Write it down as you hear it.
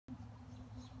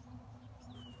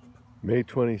May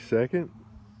 22nd,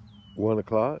 1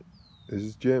 o'clock. This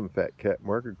is Jim, Fat Cat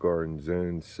Market Garden,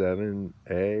 Zone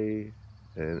 7A,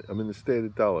 and I'm in the state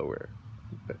of Delaware,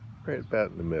 right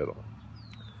about in the middle.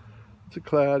 It's a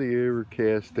cloudy,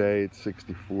 overcast day. It's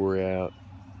 64 out.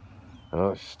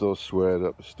 I still sweat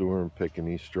up a storm picking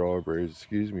these strawberries.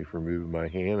 Excuse me for moving my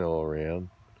hand all around.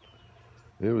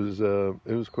 It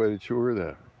was quite a chore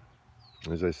though,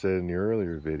 as I said in the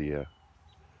earlier video.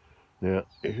 Now,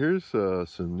 here's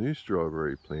some new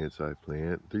strawberry plants I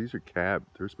plant. These are cabbed.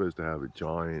 They're supposed to have a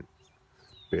giant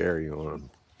berry on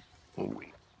them.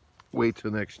 Wait till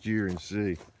next year and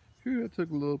see. Whew, that took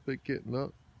a little bit getting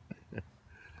up.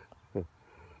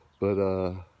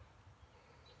 But,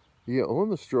 yeah, on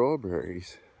the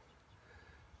strawberries,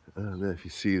 I don't know if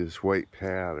you see this white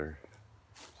powder.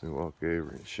 Let me walk over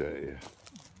and show you.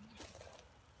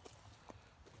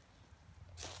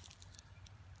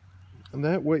 And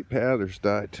that white powder's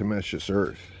diatomaceous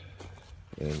earth,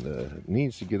 and it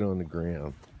needs to get on the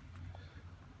ground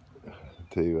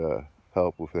to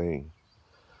help with any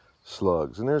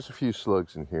slugs. And there's a few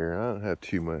slugs in here. I don't have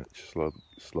too much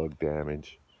slug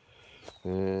damage.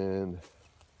 And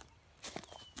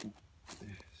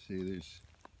see, there's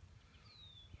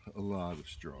a lot of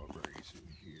strawberries in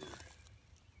here.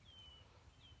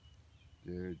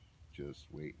 They're just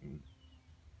waiting.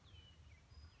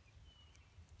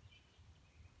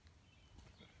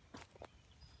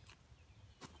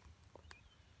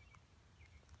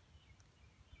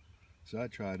 So I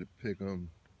try to pick them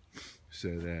so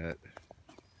that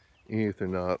if they're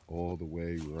not all the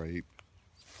way ripe,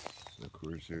 of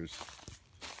course there's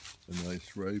a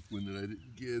nice ripe one that I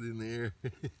didn't get in there,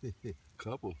 a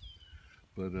couple,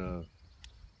 but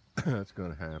that's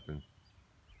gonna happen.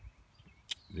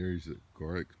 There's the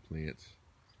garlic plants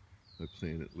I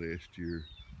planted last year,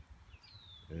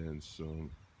 and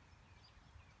some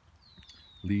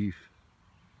leaves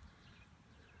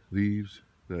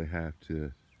that I have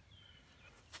to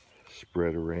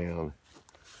spread around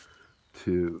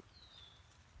to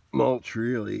mulch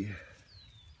really.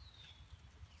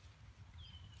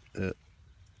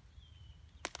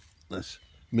 Let's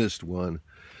missed one.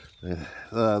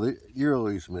 You're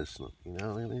always missing them, you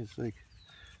know. I mean, it's like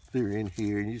they're in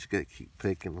here and you just gotta keep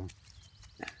picking them.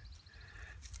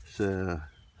 So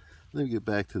let me get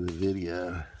back to the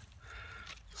video.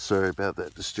 Sorry about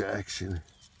that distraction.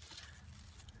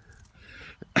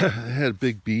 I had a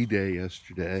big bee day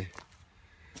yesterday.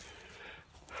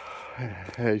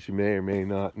 As you may or may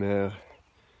not know,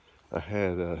 I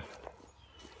had a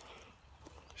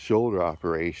shoulder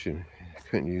operation. I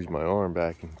couldn't use my arm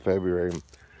back in February. I'm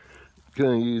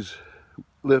gonna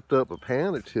lift up a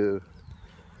pound or two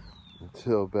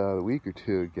until about a week or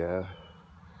two ago.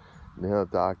 Now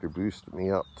the doctor boosted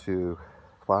me up to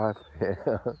 5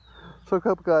 pounds. So a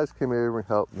couple guys came over and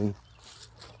helped me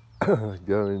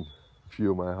go and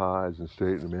fuel my hives and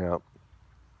straighten them out.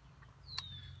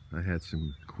 I had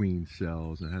some queen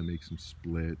cells. I had to make some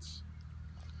splits.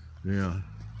 Yeah,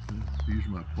 these are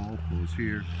my pawpaws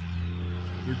here.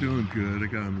 They're doing good. I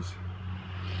got them as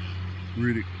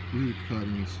root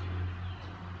cuttings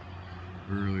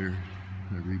earlier.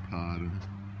 I repotted them.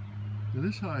 Now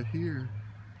this hive here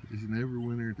is an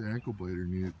overwintered ankle biter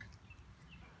nuke.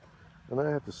 And I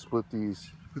have to split these,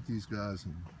 put these guys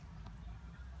in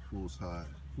full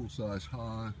size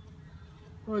hive.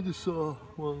 I just saw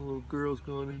one of the little girls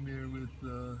going in there with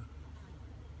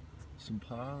some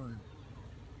pollen.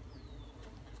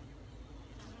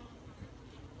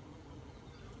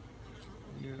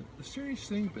 Yeah, the strange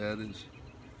thing about it is,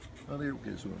 oh, there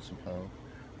goes one, some pollen.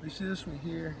 You see this one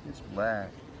here, it's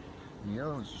black. And the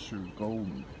other one's sort of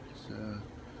golden. So,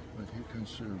 but here comes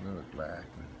sort of another black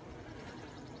one.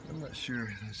 I'm not sure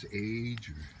if that's age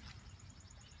or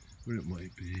what it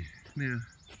might be. Now,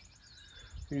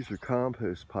 these are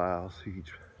compost piles,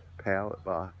 each pallet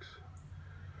box.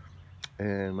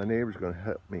 And my neighbor's gonna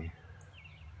help me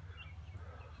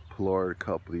pull out a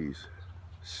couple of these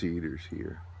cedars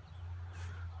here.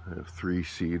 I have 3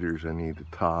 cedars. I need the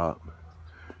top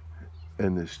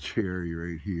and this cherry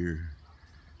right here.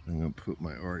 I'm gonna put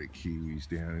my Arctic kiwis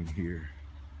down in here.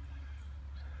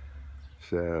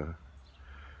 So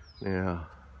now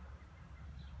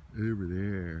over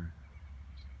there,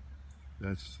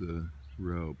 that's the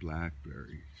row of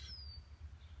blackberries.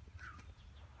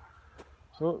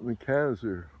 Oh, the cannas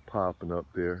are popping up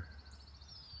there.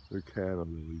 They're canna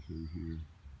lilies over here.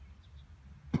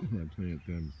 I planted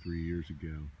them 3 years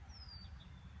ago.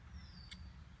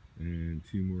 And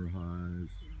 2 more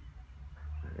hives.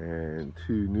 And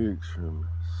 2 nukes from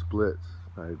splits.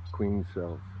 I had queen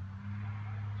cells.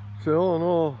 So all in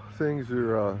all, things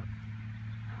are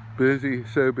busy,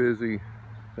 so busy.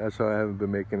 That's how I haven't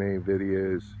been making any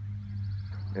videos.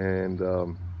 And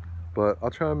but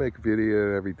I'll try and make a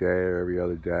video every day or every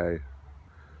other day.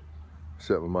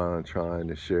 Set my mind on trying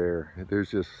to share.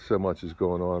 There's just so much is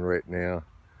going on right now.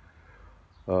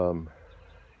 You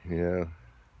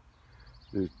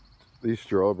know, these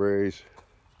strawberries,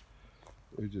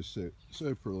 they're just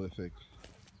so prolific.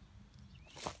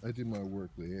 I did my work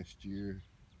last year,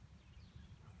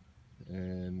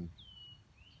 and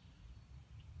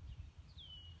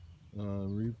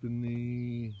reaping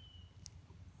the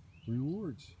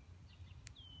rewards.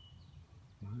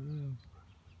 Yeah.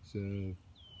 So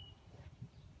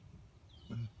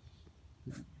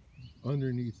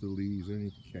underneath the leaves,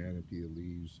 underneath the canopy of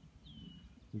leaves,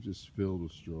 they're just filled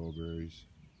with strawberries.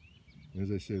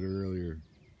 As I said earlier,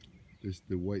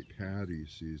 the white powder you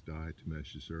see is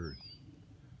diatomaceous earth.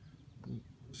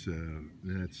 So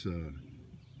that's to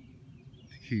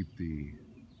keep the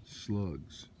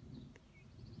slugs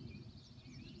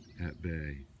at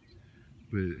bay.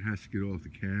 But it has to get off the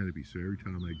canopy, so every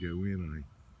time I go in, I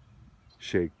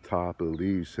shake the top of the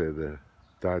leaves so the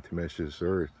diatomaceous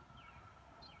earth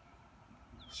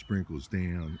sprinkles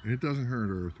down. And it doesn't hurt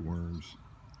earthworms.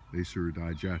 They sort of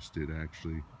digest it,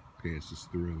 actually passes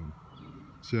through them.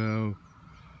 So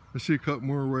I see a couple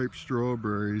more ripe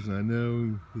strawberries, and I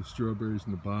know the strawberries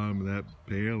in the bottom of that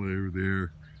pail over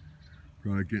there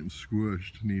probably getting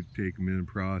squished. Need to take them in and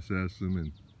process them.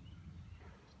 And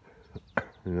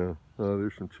yeah, oh,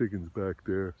 there's some chickens back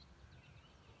there.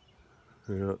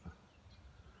 Yeah.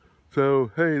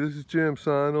 So hey, this is Jim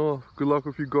signing off. Good luck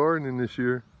with your gardening this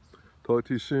year. Talk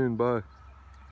to you soon. Bye.